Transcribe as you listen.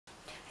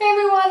Hey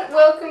everyone,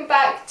 welcome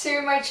back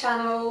to my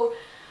channel.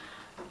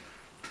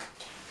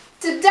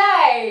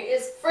 Today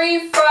is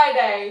Free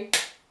Friday.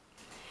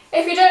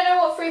 If you don't know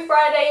what Free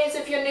Friday is,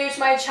 if you're new to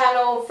my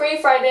channel,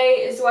 Free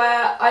Friday is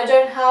where I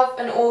don't have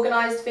an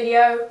organised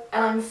video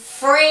and I'm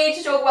free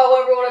to talk about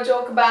whatever I want to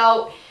talk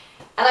about.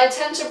 And I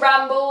tend to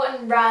ramble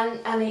and rant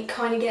and it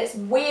kind of gets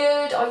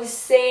weird. I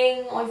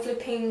sing, I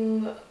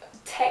flipping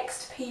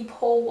text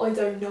people, I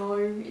don't know.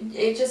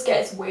 It just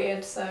gets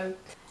weird, so...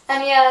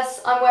 And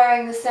yes, I'm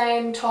wearing the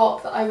same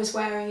top that I was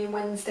wearing in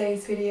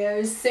Wednesday's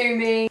videos. Sue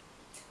me.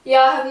 Yeah,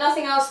 I have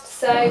nothing else to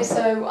say,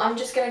 so I'm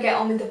just going to get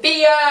on with the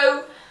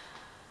video.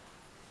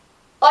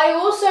 I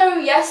also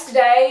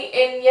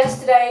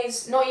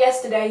not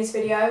yesterday's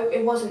video,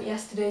 it wasn't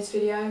yesterday's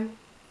video.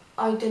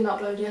 I didn't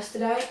upload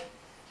yesterday.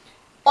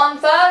 On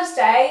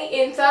Thursday,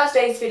 in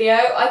Thursday's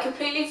video, I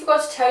completely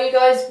forgot to tell you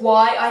guys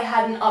why I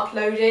hadn't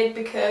uploaded,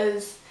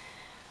 because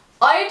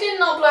I didn't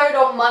upload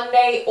on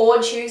Monday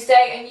or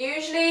Tuesday, and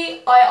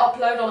usually I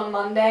upload on a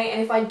Monday, and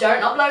if I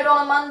don't upload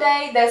on a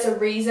Monday, there's a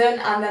reason,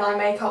 and then I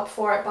make up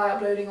for it by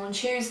uploading on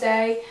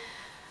Tuesday.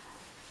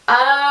 But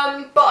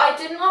I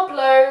didn't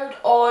upload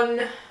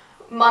on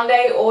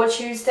Monday or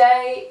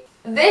Tuesday.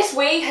 This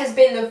week has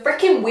been the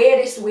freaking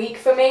weirdest week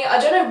for me.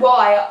 I don't know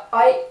why.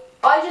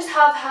 I just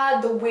have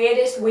had the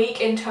weirdest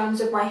week in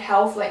terms of my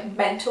health, like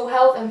mental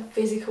health and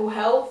physical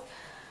health.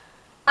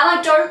 And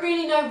I don't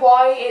really know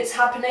why it's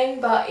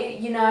happening, but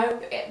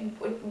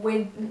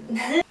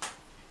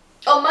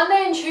on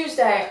Monday and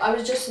Tuesday, I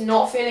was just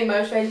not feeling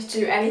motivated to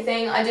do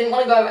anything. I didn't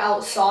want to go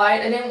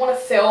outside, I didn't want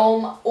to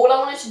film. All I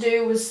wanted to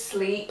do was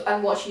sleep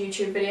and watch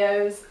YouTube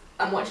videos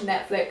and watch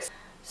Netflix.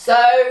 So,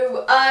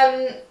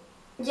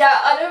 yeah,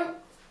 I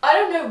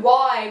don't know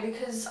why,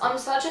 because I'm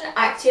such an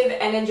active,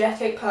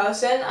 energetic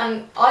person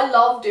and I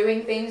love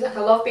doing things. Like, I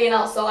love being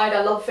outside,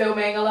 I love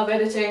filming, I love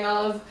editing, I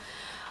love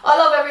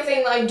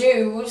everything that I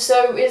do,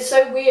 so it's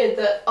so weird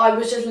that I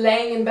was just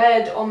laying in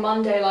bed on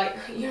Monday like,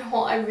 you know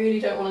what, I really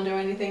don't want to do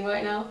anything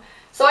right now.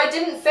 So I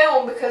didn't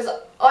film because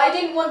I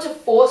didn't want to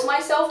force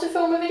myself to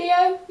film a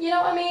video, you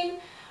know what I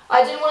mean?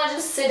 I didn't want to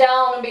just sit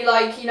down and be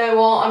like, you know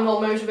what, I'm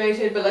not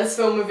motivated, but let's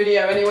film a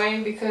video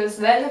anyway, because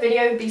then the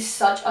video would be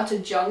such utter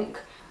junk.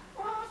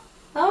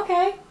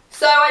 Okay.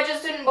 So I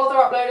just didn't bother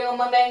uploading on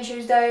Monday and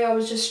Tuesday. I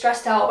was just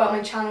stressed out about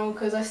my channel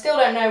because I still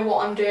don't know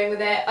what I'm doing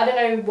with it. I don't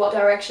know what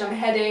direction I'm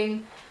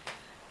heading.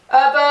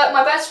 But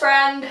my best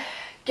friend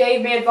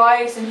gave me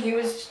advice and he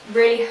was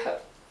really...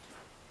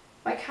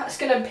 My cat's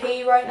gonna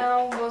pee right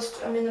now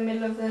whilst I'm in the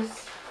middle of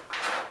this.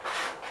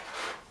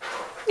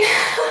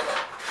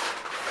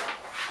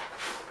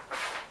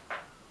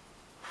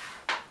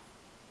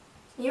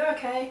 You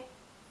okay?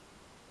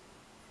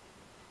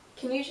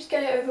 Can you just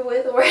get it over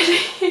with already?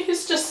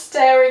 He's just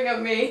staring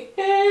at me.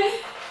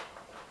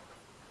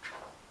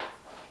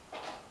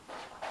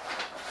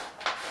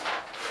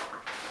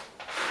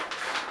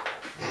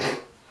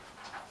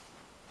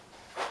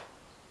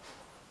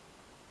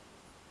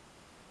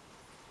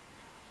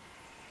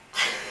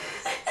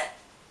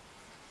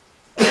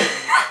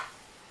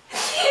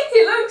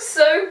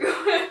 So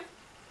good.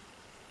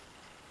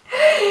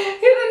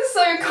 He looks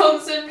so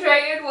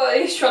concentrated while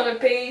he's trying to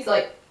pee. He's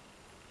like,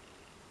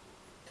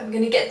 I'm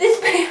gonna get this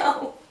pee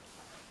out.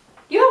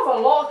 You have a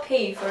lot of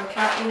pee for a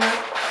cat, you know.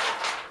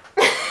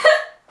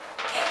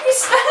 He's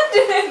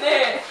standing in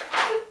it.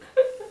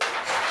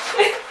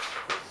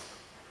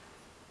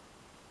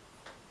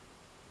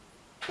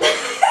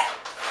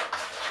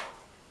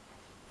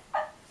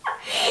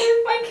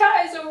 My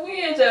cat is a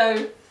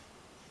weirdo.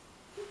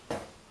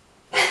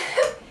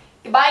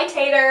 Bye,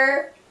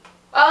 Tater.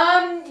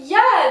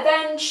 Yeah,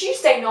 then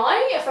Tuesday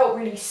night I felt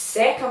really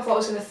sick. I thought I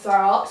was going to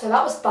throw up, so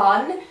that was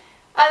fun.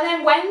 And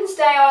then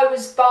Wednesday I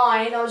was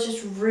fine. I was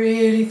just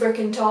really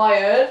freaking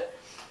tired.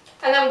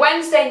 And then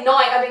Wednesday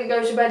night I didn't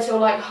go to bed till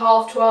like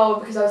 12:30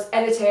 because I was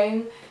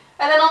editing.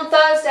 And then on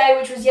Thursday,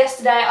 which was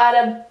yesterday, I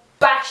had a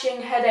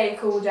bashing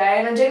headache all day.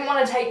 And I didn't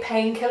want to take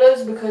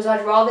painkillers because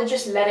I'd rather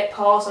just let it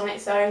pass on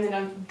its own than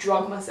I'd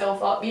drug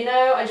myself up, you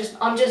know?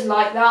 I'm just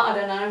like that, I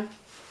don't know.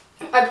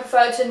 I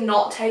prefer to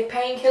not take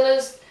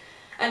painkillers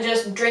and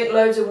just drink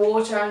loads of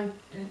water and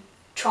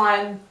try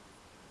and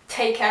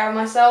take care of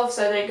myself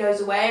so that it goes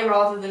away,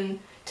 rather than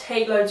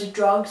take loads of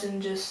drugs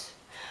and just,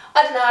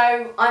 I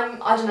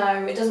don't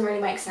know, it doesn't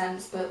really make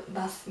sense, but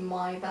that's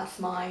my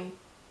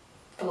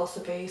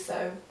philosophy,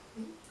 so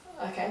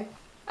okay.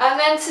 And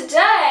then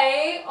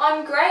today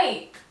I'm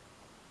great.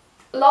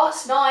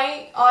 Last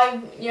night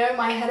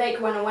my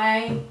headache went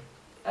away.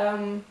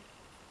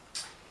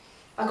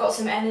 I got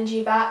some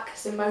energy back,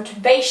 some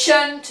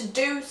motivation to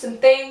do some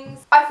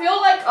things. I feel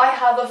like I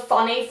have a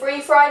funny Free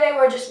Friday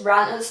where I just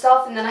rant and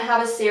stuff, and then I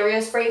have a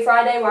serious Free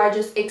Friday where I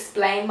just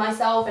explain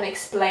myself and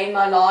explain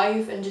my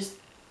life and just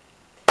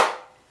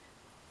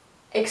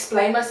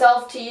explain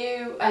myself to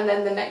you, and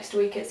then the next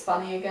week it's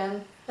funny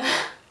again.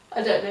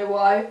 I don't know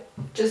why,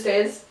 just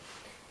is.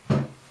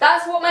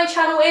 That's what my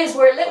channel is.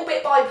 We're a little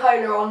bit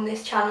bipolar on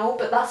this channel,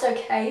 but that's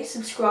okay.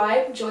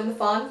 Subscribe, join the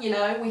fun, you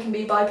know, we can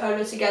be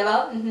bipolar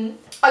together.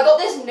 I got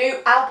this new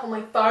app on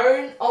my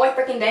phone. Oh my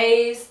freaking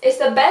days. It's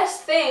the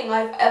best thing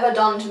I've ever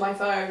done to my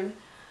phone.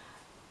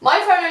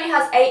 My phone only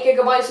has 8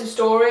 gigabytes of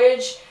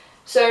storage,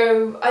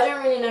 so I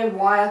don't really know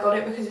why I got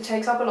it because it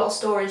takes up a lot of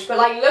storage, but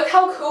like look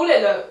how cool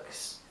it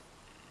looks.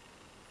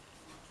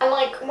 And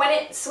like when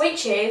it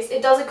switches,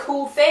 it does a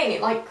cool thing.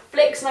 It like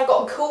flicks, and I've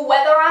got a cool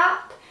weather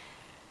app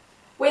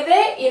with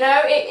it, you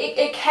know.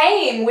 It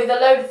came with a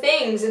load of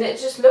things, and it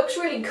just looks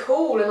really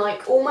cool, and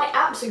like all my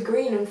apps are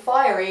green and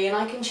fiery, and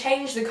I can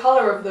change the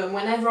colour of them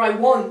whenever I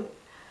want.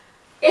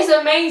 It's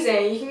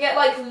amazing. You can get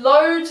like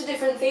loads of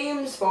different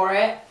themes for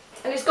it,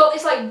 and it's got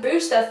this like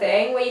booster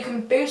thing where you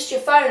can boost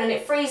your phone and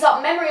it frees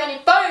up memory on your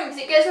phone because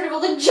it gets rid of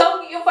all the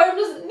junk that your phone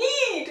doesn't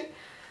need.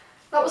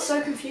 That was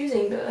so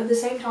confusing, but at the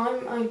same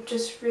time I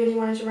just really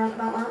wanted to rant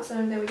about that, so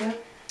there we go.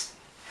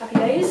 Happy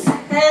days.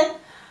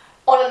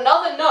 On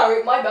another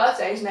note, my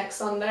birthday's next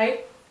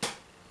Sunday.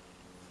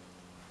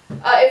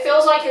 It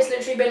feels like it's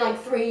literally been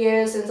like 3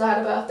 years since I had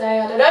a birthday,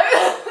 I don't know.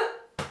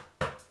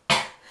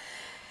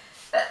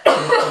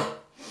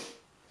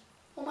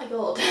 Oh my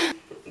god.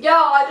 Yeah,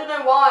 I don't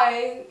know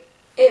why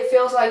it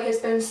feels like it's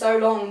been so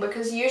long,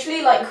 because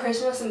usually like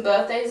Christmas and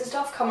birthdays and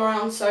stuff come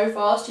around so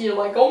fast, you're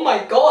like, oh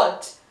my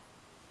god,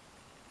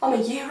 I'm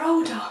a year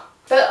older.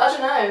 But I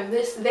don't know,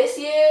 this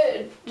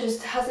year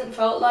just hasn't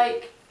felt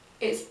like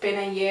it's been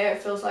a year.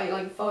 It feels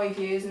like 5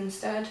 years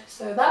instead.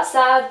 So that's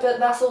sad, but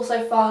that's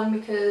also fun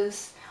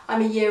because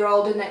I'm a year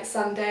older next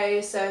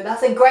Sunday, so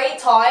that's a great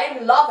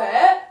time, love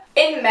it.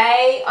 In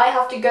May, I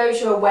have to go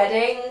to a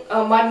wedding.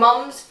 My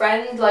mum's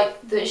friend,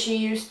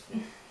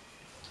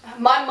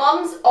 my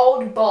mum's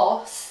old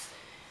boss,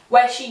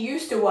 where she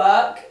used to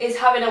work, is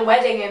having a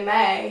wedding in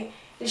May.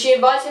 And she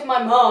invited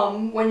my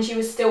mum when she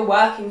was still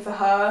working for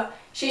her.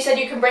 She said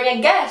you can bring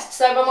a guest,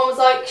 so my mum was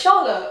like,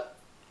 Charlotte,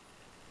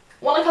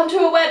 want to come to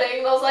a wedding?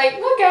 And I was like,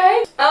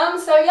 okay.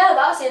 So yeah,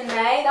 that's in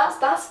May.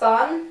 That's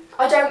fun.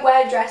 I don't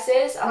wear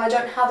dresses and I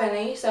don't have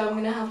any, so I'm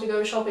gonna have to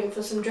go shopping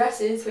for some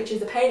dresses, which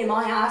is a pain in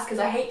my ass because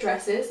I hate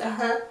dresses.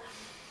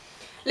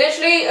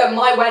 Literally at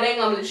my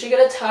wedding, I'm literally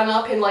gonna turn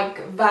up in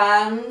like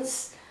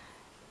Vans,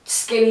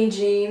 skinny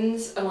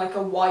jeans, and like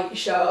a white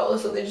shirt or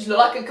something. Just look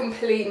like a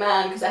complete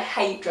man because I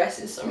hate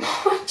dresses so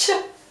much.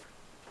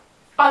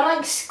 I'm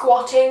like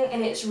squatting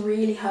and it's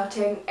really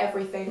hurting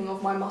everything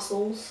of my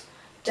muscles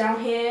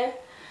down here,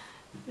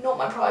 not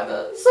my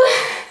privates.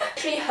 It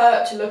actually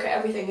hurt to look at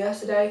everything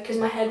yesterday because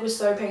my head was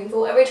so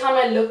painful. Every time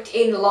I looked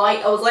in the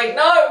light, I was like,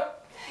 no,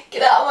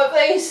 get out of my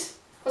face.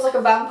 I was like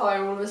a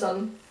vampire all of a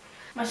sudden.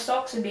 My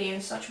socks are being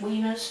such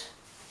wieners.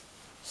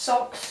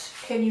 Socks,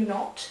 can you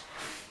not?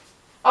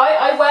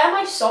 I wear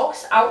my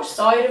socks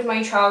outside of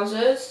my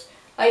trousers.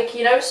 Like,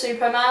 you know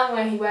Superman,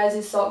 where he wears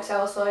his socks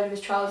outside of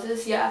his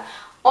trousers? Yeah.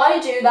 I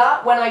do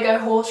that when I go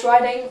horse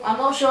riding. I'm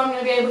not sure I'm going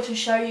to be able to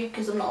show you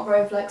because I'm not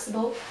very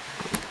flexible.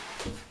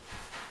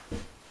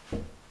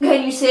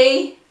 Can you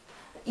see?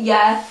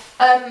 Yeah.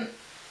 And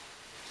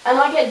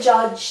I get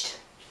judged.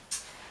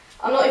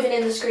 I'm not even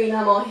in the screen,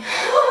 am I?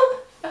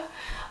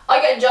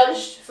 I get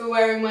judged for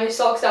wearing my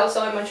socks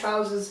outside my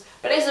trousers.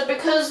 But is it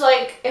because,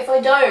 like, if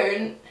I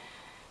don't,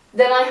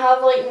 then I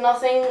have, like,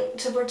 nothing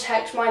to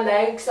protect my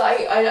legs? I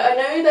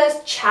know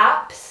there's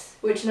chaps,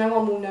 which no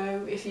one will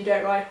know if you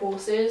don't ride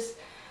horses.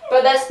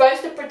 But they're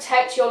supposed to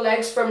protect your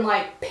legs from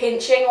like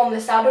pinching on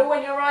the saddle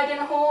when you're riding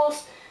a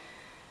horse.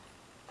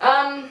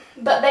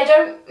 But they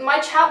don't, my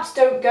chaps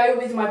don't go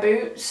with my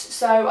boots,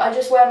 so I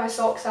just wear my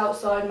socks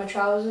outside my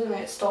trousers and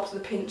it stops the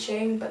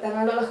pinching. But then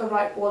I look like a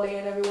right wally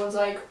and everyone's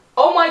like,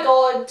 oh my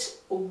god,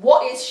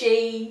 what is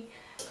she?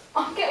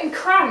 I'm getting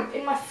cramp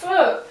in my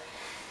foot.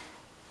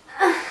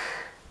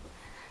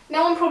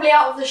 Now I'm probably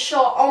out of the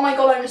shot. Oh my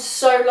god, I'm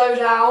so low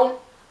down.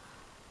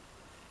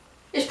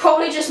 It's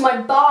probably just my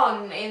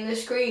bun in the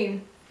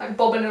screen, like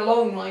bobbing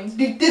along, like.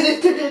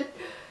 I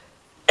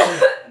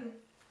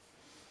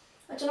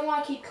don't know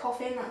why I keep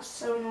coughing. That's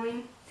so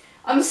annoying.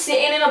 I'm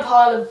sitting in a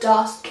pile of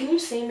dust. Can you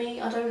see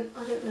me? I don't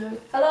know.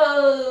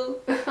 Hello.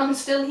 I'm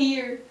still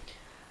here.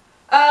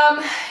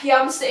 Yeah,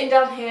 I'm sitting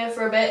down here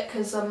for a bit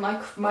because my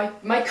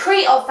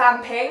feet are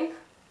vamping.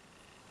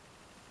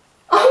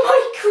 Oh,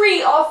 my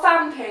feet are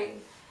vamping.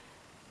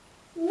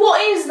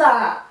 What is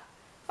that?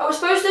 I was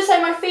supposed to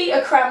say my feet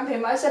are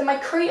cramping, but I said my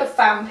feet are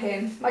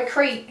vamping. My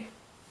feet.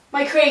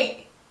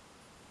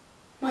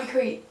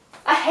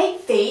 I hate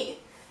feet.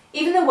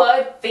 Even the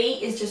word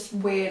feet is just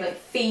weird, like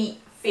feet.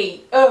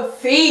 Oh,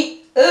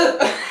 feet.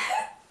 Ugh.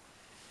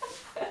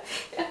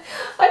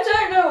 I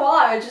don't know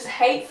why, I just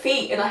hate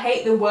feet and I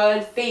hate the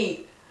word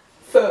feet.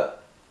 Foot,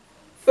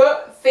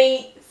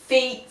 feet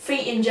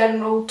in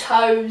general,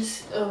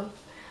 toes. Ugh.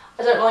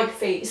 I don't like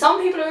feet.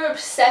 Some people are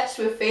obsessed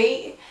with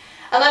feet.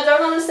 And I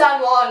don't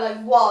understand why,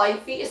 like why?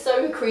 Feet are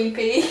so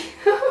creepy.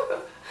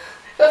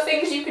 The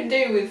things you can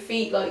do with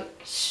feet, like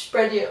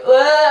spread your,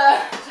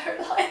 I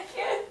don't like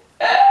it.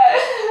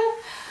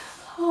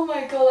 Oh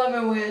my god,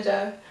 I'm a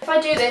weirdo. If I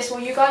do this,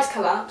 will you guys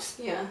collapse?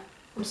 Yeah,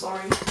 I'm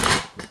sorry.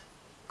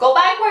 Go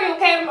back where you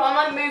came from. I'm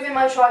like moving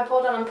my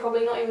tripod and I'm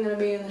probably not even going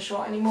to be in the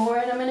shot anymore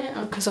in a minute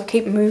because I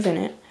keep moving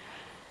it.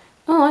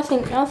 Oh, I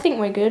think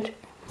we're good.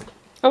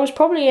 I was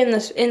probably in the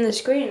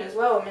screen as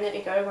well a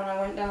minute ago when I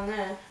went down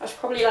there. I was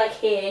probably like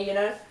here, you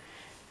know,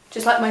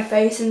 just like my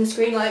face in the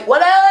screen, like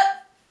what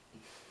up?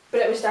 But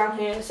it was down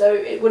here, so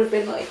it would have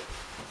been like,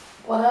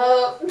 what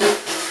up?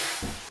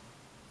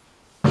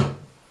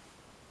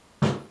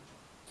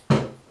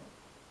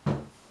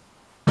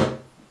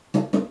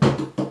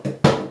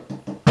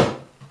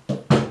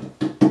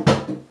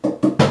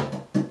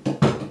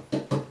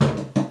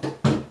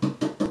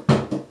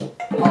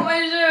 What am I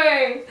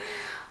doing?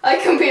 I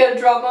can be a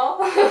drummer.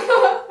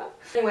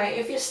 Anyway,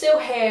 if you're still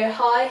here,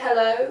 hi,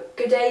 hello,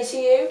 good day to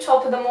you,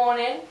 top of the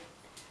morning.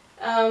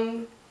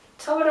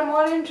 Top of the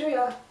morning to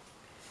you.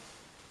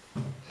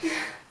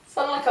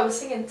 Sounded like I was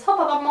singing top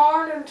of the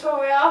morning to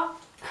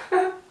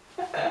you.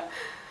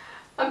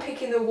 I'm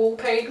picking the wall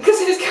paint because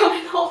it's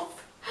coming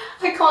off.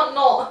 I can't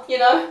not, you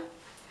know.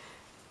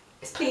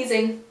 It's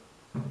pleasing,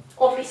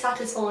 oddly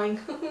satisfying.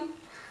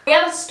 We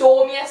had a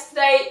storm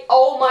yesterday.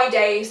 Oh my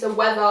days, the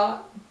weather.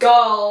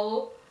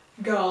 Gull,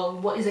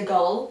 what is a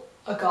gull?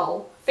 A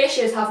gull.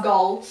 Fishes have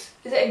gulls.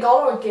 Is it a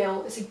gull or a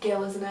gill? It's a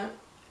gill, isn't it?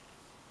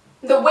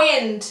 The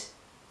wind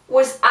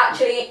was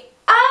actually...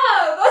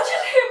 Ow! That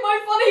just hit my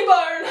funny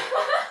bone!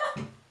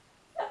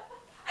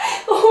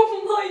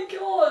 Oh my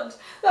god!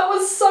 That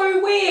was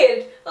so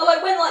weird! I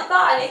like went like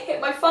that and it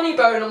hit my funny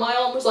bone and my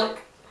arm was like...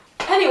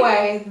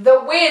 Anyway, the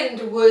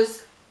wind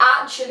was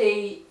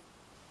actually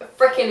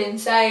freaking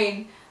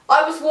insane.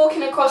 I was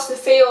walking across the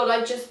field,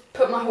 I just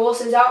put my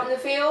horses out in the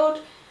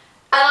field.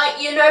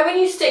 And you know when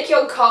you stick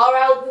your car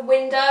out the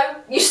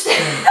window? You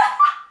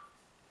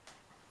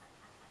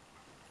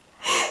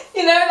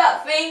you know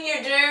that thing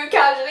you do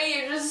casually?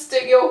 You just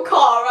stick your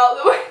car out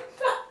the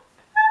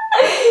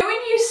window.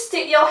 When you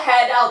stick your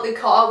head out the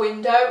car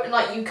window and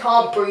like you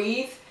can't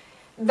breathe,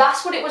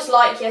 that's what it was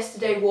like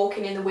yesterday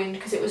walking in the wind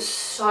because it was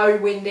so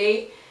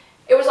windy.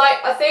 It was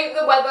like, I think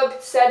the weather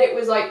said it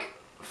was like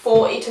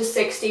 40 to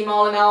 60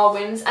 mile an hour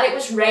winds and it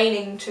was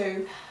raining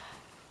too.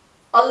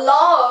 I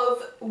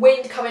love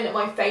wind coming at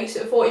my face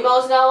at 40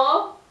 miles an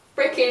hour.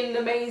 Freaking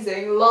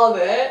amazing, love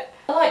it.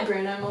 I like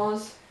Bruno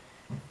Mars.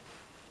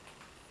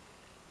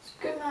 He's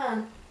a good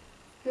man.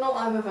 Not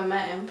that I've ever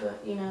met him,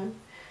 but you know.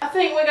 I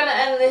think we're gonna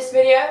end this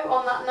video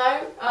on that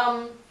note.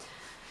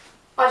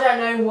 I don't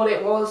know what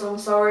it was, I'm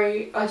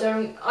sorry.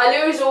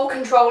 I lose all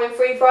control in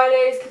Free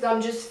Fridays because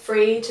I'm just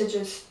free to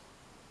just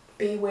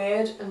be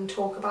weird and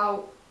talk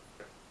about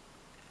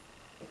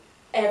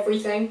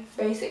everything,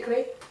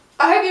 basically.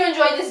 I hope you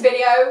enjoyed this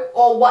video,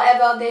 or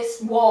whatever this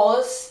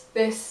was,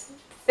 this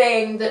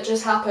thing that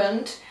just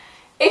happened.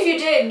 If you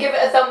did, give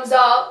it a thumbs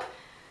up.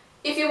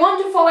 If you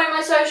want to follow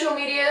my social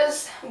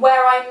medias,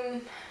 where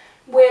I'm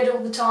weird all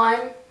the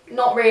time,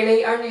 not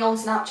really, only on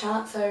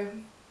Snapchat, so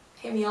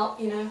hit me up,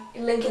 you know,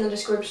 link in the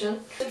description.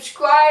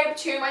 Subscribe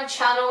to my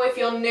channel if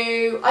you're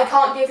new. I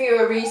can't give you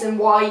a reason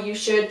why you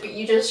should, but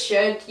you just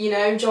should, you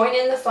know, join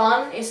in the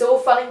fun. It's all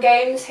fun and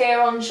games here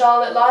on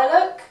Charlotte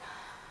Lilac.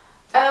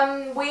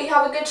 We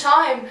have a good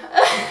time.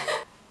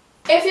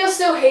 If you're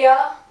still here,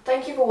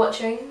 thank you for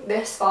watching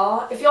this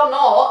far. If you're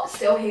not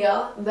still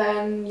here,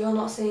 then you're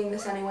not seeing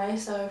this anyway,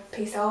 so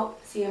peace out.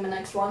 See you in the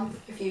next one,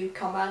 if you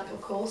come back,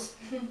 of course.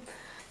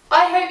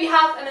 I hope you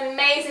have an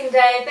amazing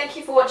day. Thank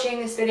you for watching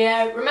this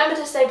video. Remember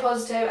to stay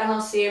positive and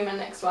I'll see you in the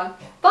next one.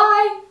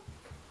 Bye!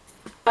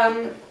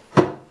 I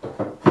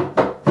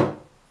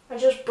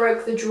just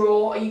broke the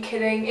drawer. Are you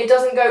kidding? It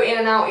doesn't go in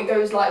and out, it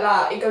goes like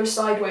that. It goes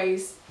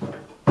sideways.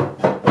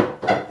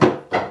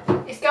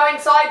 It's going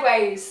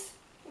sideways.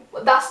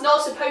 That's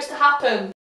not supposed to happen.